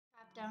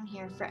down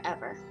here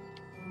forever.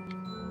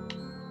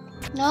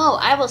 No,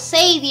 I will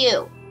save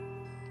you!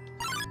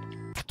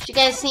 You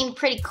guys seem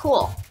pretty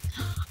cool.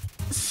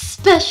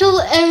 Special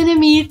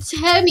enemy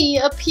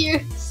Temmie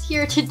appears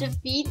here to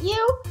defeat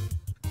you?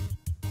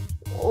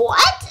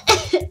 What?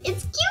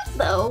 It's cute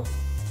though.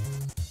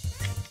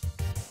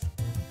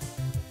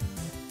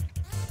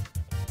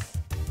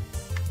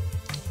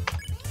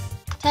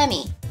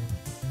 Temmie.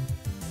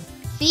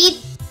 Feed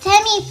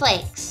Temmie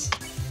flakes.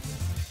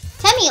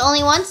 Temmie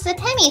only wants the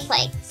Temmie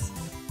flakes.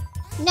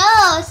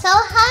 No, so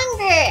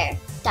hungry.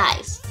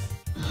 Dies.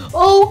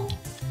 Oh!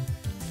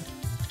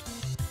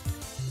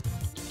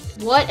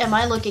 What am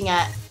I looking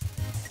at?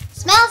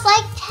 Smells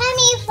like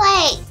Temmie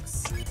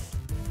flakes.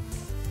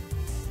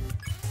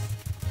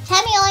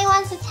 Temmie only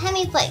wants the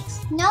Temmie flakes.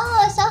 No,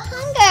 so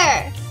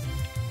hunger.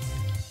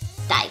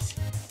 Dies.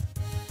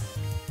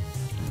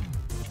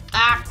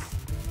 Ah.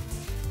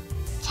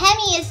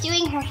 Temmie is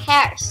doing her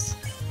hairs.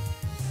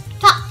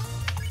 Talk.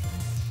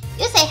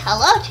 You say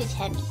hello to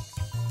Temmie.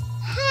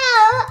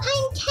 Hello,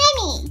 I'm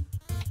Temmie.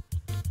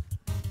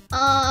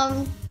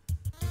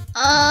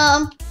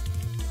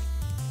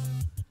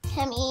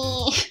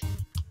 Temmie.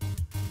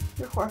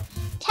 You're horrible.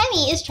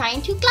 Temmie is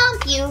trying to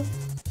glomp you.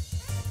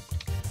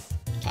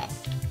 Okay.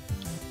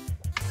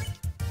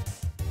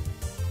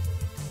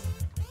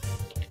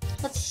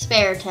 Let's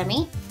spare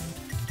Temmie.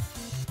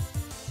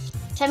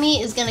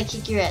 Temmie is gonna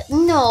kick your ass.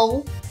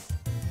 No.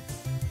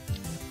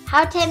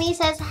 How Temmie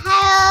says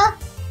hello.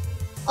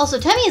 Also,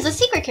 Temmie is a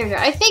secret character.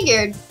 I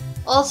figured.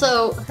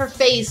 Also, her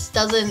face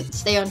doesn't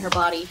stay on her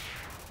body.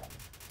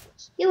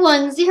 You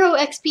won 0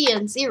 XP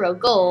and 0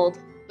 gold.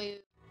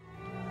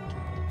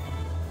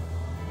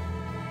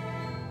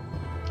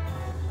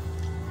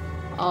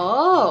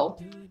 Oh.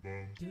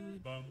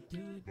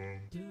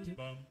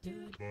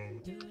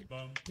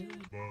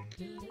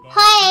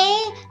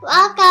 Hi,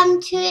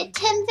 welcome to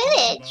Tem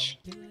Village.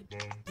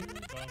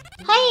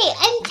 Hi,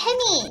 I'm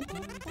Temmie,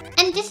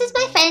 and this is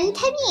my friend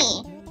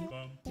Temmie.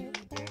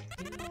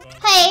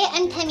 Hi,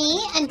 I'm Temmie,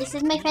 and this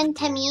is my friend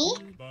Temmie.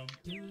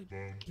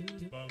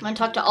 I'm gonna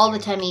talk to all the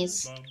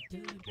Temmies.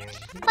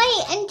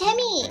 Hi, I'm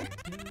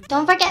Temmie.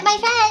 Don't forget my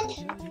friend.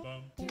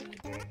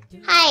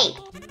 Hi,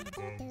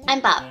 I'm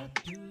Bob.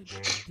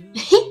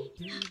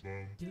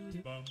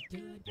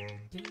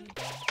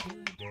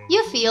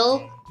 You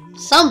feel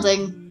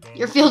something.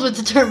 You're filled with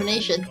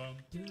determination.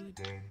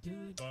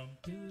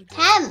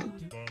 Tem.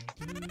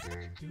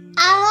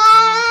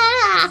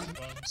 Ah!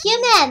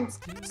 Humans!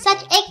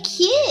 Such a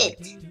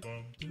cute!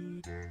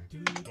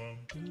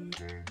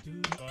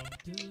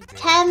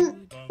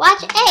 Tem,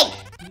 watch egg.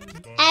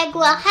 Egg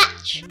will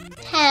hatch.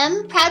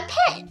 Tem, proud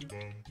parent.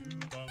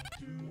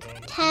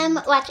 Tem,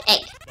 watch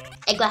egg.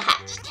 Egg will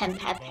hatch. Tem,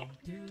 proud parent.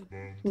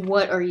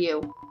 What are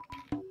you?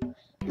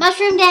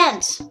 Mushroom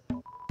dance!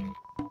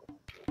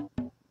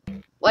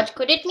 What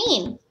could it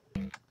mean?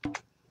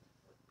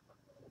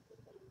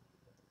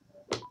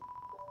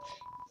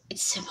 It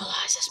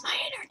symbolizes my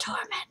inner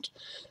torment,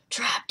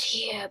 trapped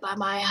here by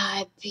my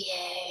high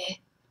PA.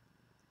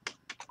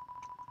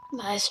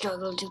 My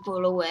struggle to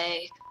pull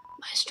away,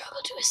 my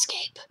struggle to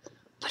escape,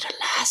 but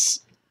alas,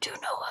 to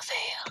no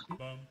avail.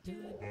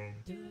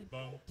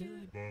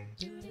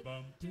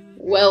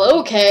 Well,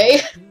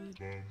 okay.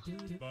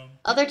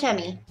 Other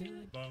Temmie.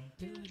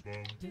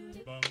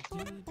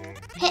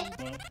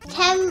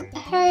 Tem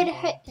heard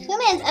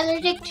humans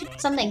allergic to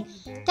something.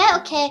 That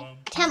okay.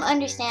 Tem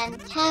understand.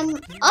 Tem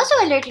also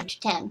allergic to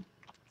Tem.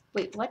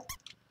 Wait, what?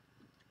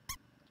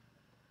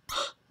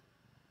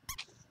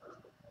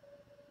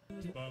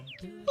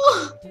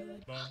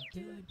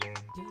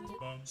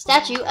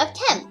 Statue of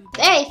Tem.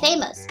 Very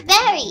famous.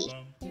 Very.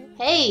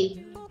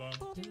 Hey.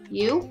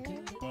 You?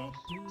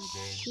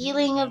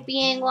 Feeling of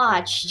being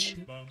watched.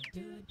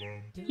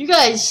 You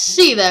guys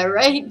see that,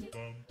 right?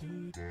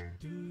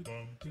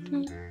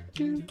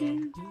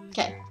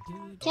 Okay.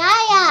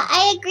 Yeah,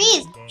 I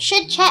agree.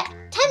 Should check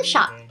Tem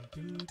Shop.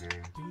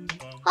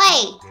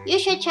 Hey, you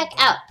should check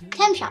out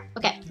Tem Shop.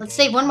 Okay, let's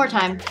save one more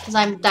time, because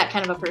I'm that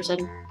kind of a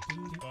person.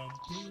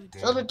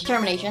 Filled with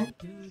determination.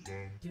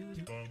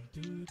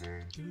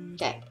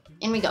 Okay,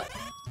 in we go.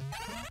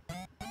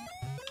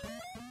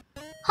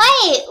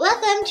 Hi,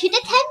 welcome to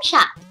the Tem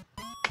Shop.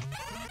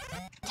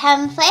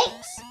 Tem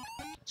Flakes.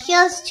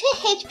 Heals 2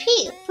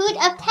 HP, food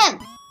of Tem.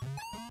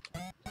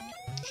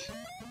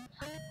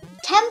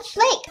 Tem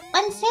Flake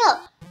on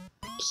sale.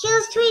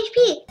 Heals 2 HP,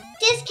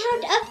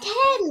 discount of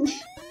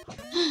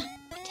 10.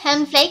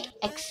 Tem Flake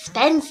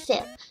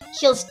expensive.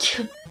 Heals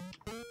 2.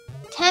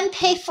 Tem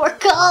pay for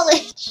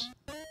college.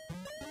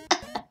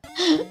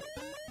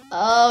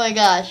 Oh my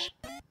gosh.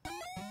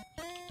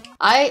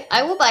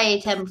 I will buy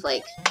a Tem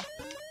Flake.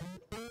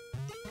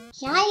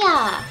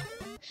 Yeah.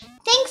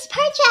 Thanks,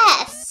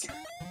 purchase.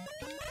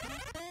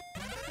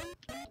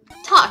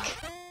 Talk.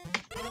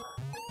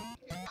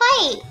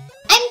 Hi,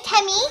 I'm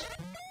Temmie.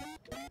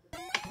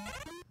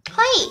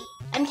 Hi,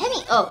 I'm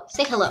Temmie. Oh,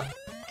 say hello.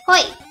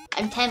 Hi,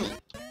 I'm Temmie.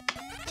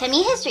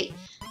 Temmie history.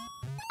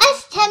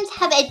 Us Tems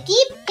have a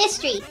deep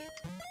history.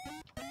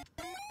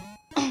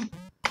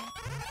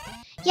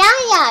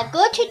 Yeah,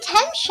 go to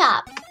Tem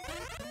shop.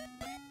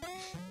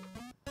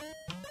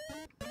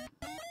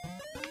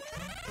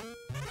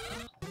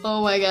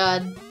 Oh my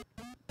god.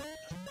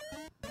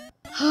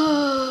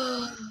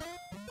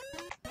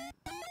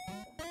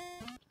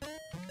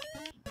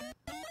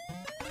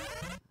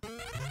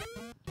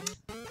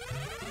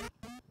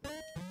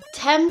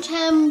 Tem.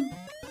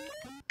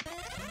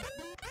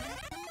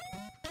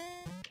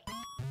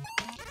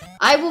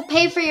 I will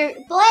pay for your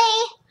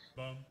play.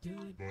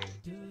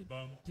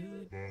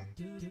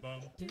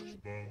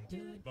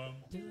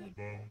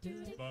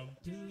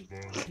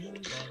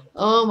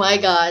 Oh my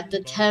god,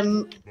 the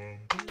Tem.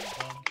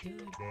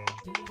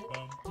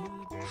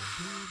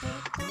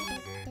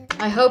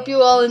 I hope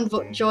you all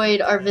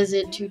enjoyed our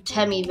visit to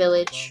Temmie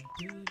Village.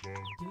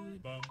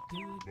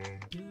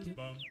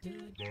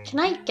 Can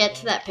I get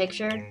to that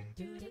picture?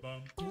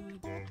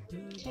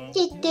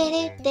 Did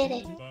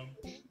it.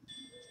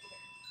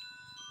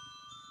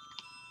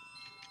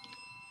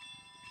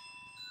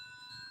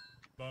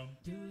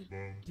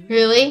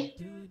 Really?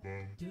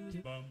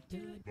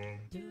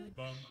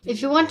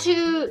 If you want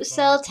to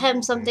sell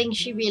Tem something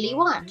she really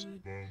wants,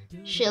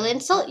 she'll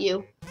insult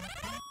you.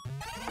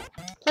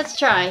 Let's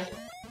try.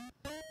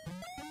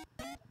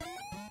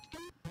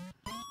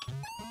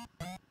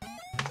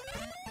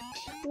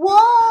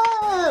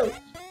 Whoa!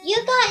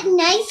 You got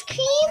nice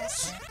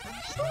creams?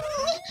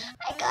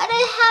 I gotta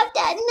have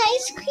that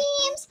nice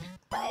creams,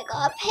 but I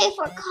gotta pay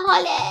for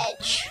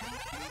college.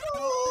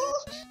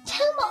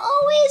 Tem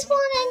always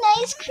wanted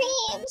nice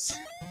creams.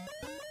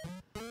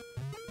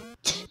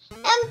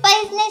 And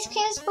buys nice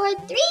creams for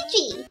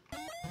 3G.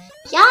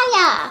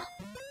 Yeah.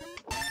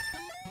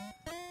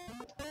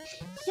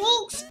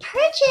 Thanks,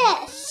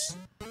 purchase.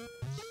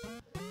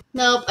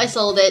 Nope, I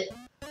sold it.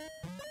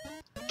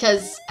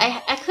 Because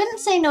I couldn't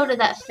say no to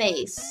that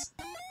face.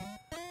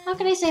 How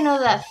can I say no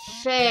to that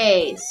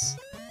face?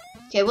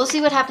 Okay, we'll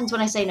see what happens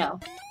when I say no.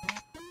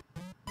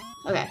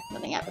 Okay,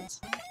 nothing happens.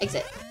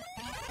 Exit.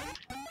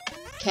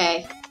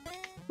 Okay.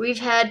 We've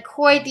had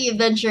quite the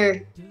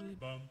adventure.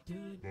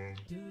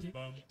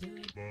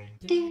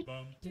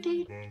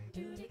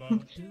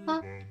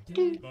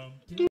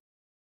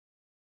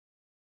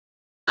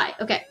 Hi,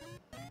 okay.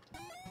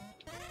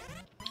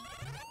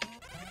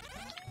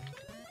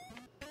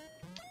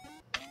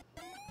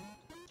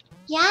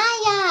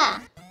 Yeah.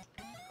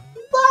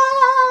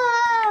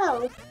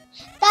 Whoa!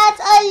 That's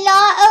a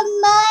lot of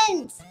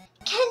months.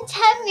 Can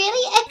Tem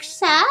really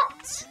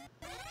accept?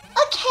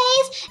 Okay,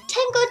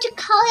 Tem go to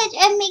college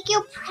and make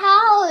you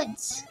proud.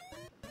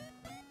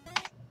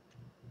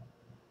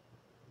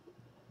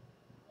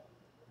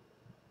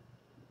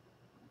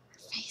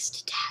 Face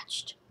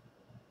detached.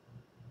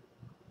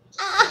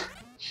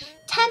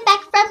 Tem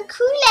back from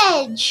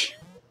college.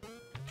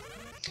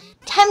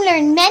 Tem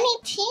learned many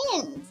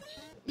things.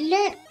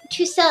 Learn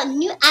to sell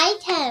new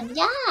items,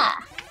 yeah.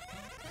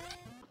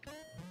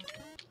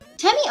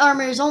 Temmie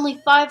armor is only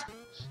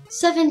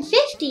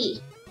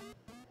 $750.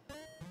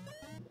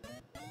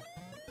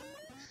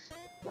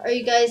 Are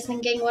you guys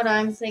thinking what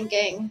I'm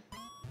thinking?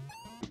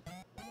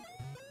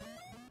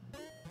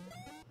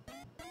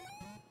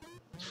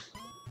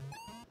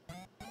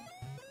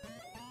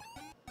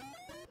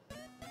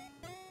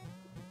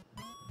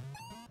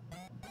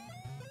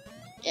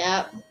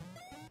 Yep.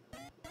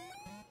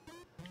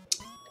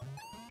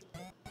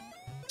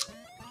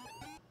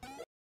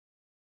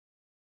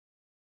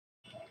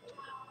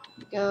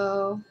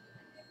 Go.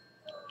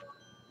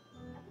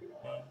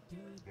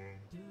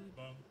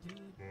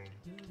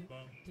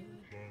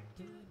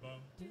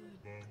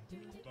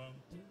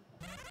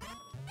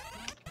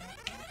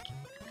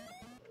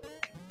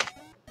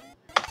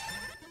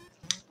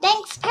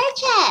 Thanks,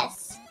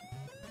 purchase.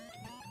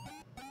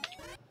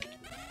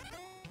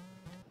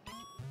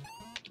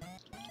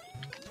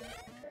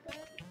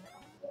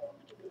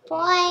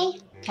 Boy.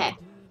 Okay.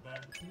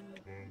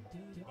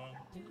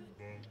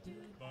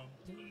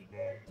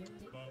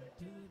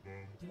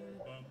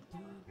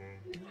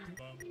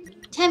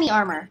 Temmie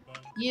armor.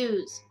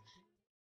 Use.